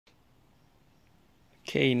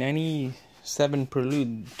Okay, 97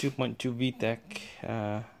 Prelude 2.2 VTEC.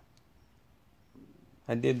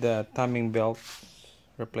 I did the timing belt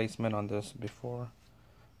replacement on this before,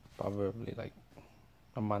 probably like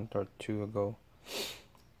a month or two ago,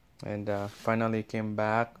 and finally came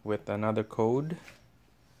back with another code.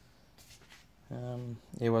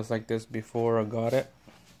 It was like this before I got it,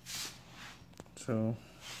 so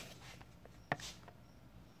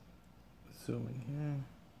zoom in here.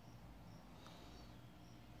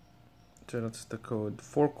 So that's the code.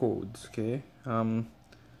 4 codes, okay.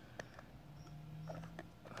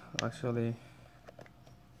 Actually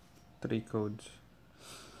 3 codes.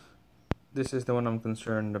 This is the one I'm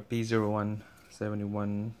concerned, the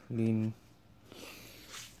P0171 lean.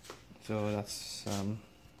 So that's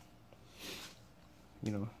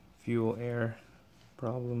fuel air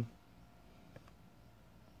problem.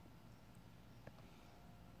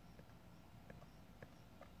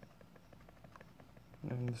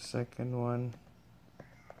 And the second one,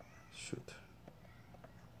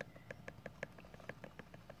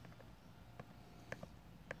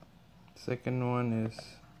 second one is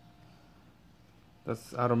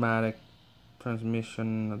that's automatic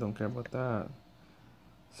transmission. I don't care about that.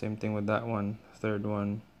 Same thing with that one. Third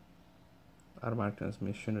one, automatic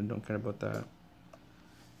transmission. I don't care about that.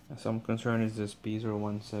 So I'm concerned is this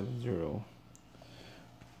P0170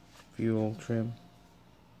 fuel trim.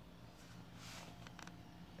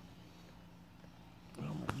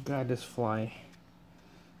 Oh my god, this fly.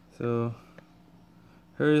 So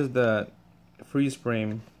here's the freeze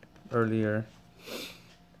frame earlier.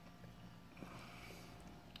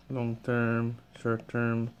 Long term, short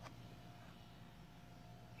term.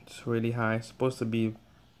 It's really high. It's supposed to be,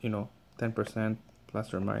 10%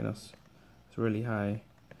 plus or minus. It's really high.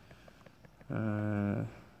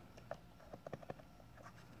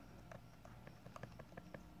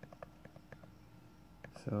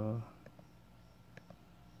 So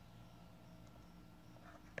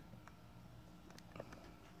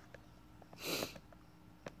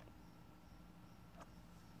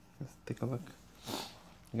let's take a look.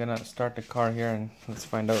 I'm gonna start the car here and let's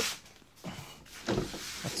find out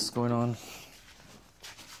what's going on.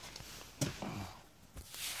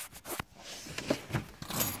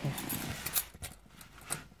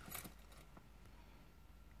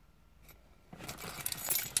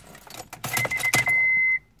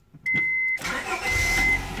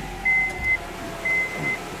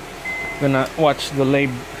 Gonna watch the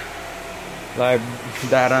live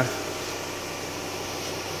data.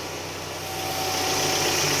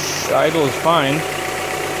 The idle is fine.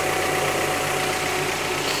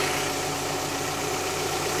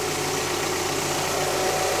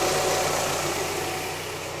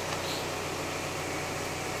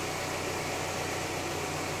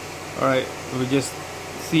 Alright, we just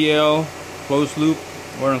CL closed loop.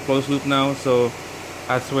 We're in closed loop now, so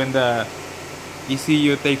that's when the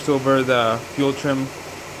ECU takes over the fuel trim.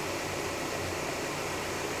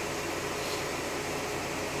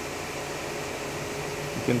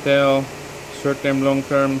 You can tell short term, long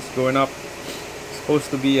term is going up. It's supposed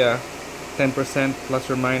to be a 10% plus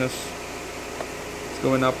or minus. It's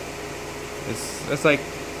going up. It's like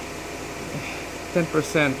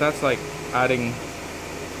 10%. That's like adding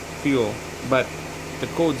fuel, but the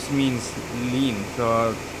codes means lean,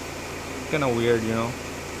 so kind of weird,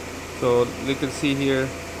 So you can see here,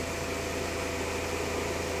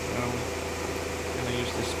 I'm gonna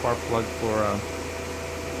use this spark plug for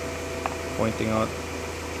pointing out.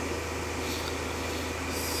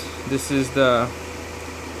 This is the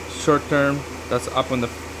short term, that's up on the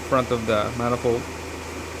front of the manifold.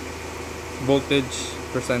 Voltage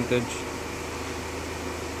percentage.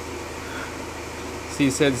 See,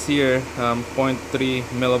 it says here 0.3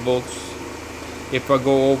 millivolts. If I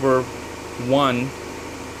go over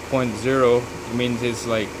 1.0, it means it's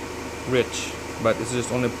like rich, but it's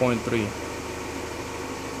just only 0.3.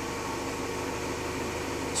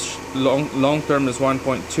 Long term is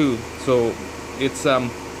 1.2, so it's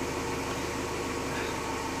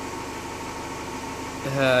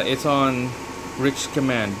on rich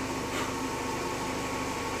command.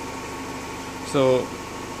 So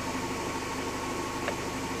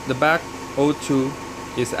the back O2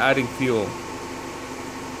 is adding fuel.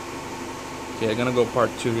 Okay, I'm gonna go part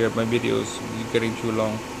 2 here. My video is getting too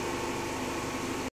long.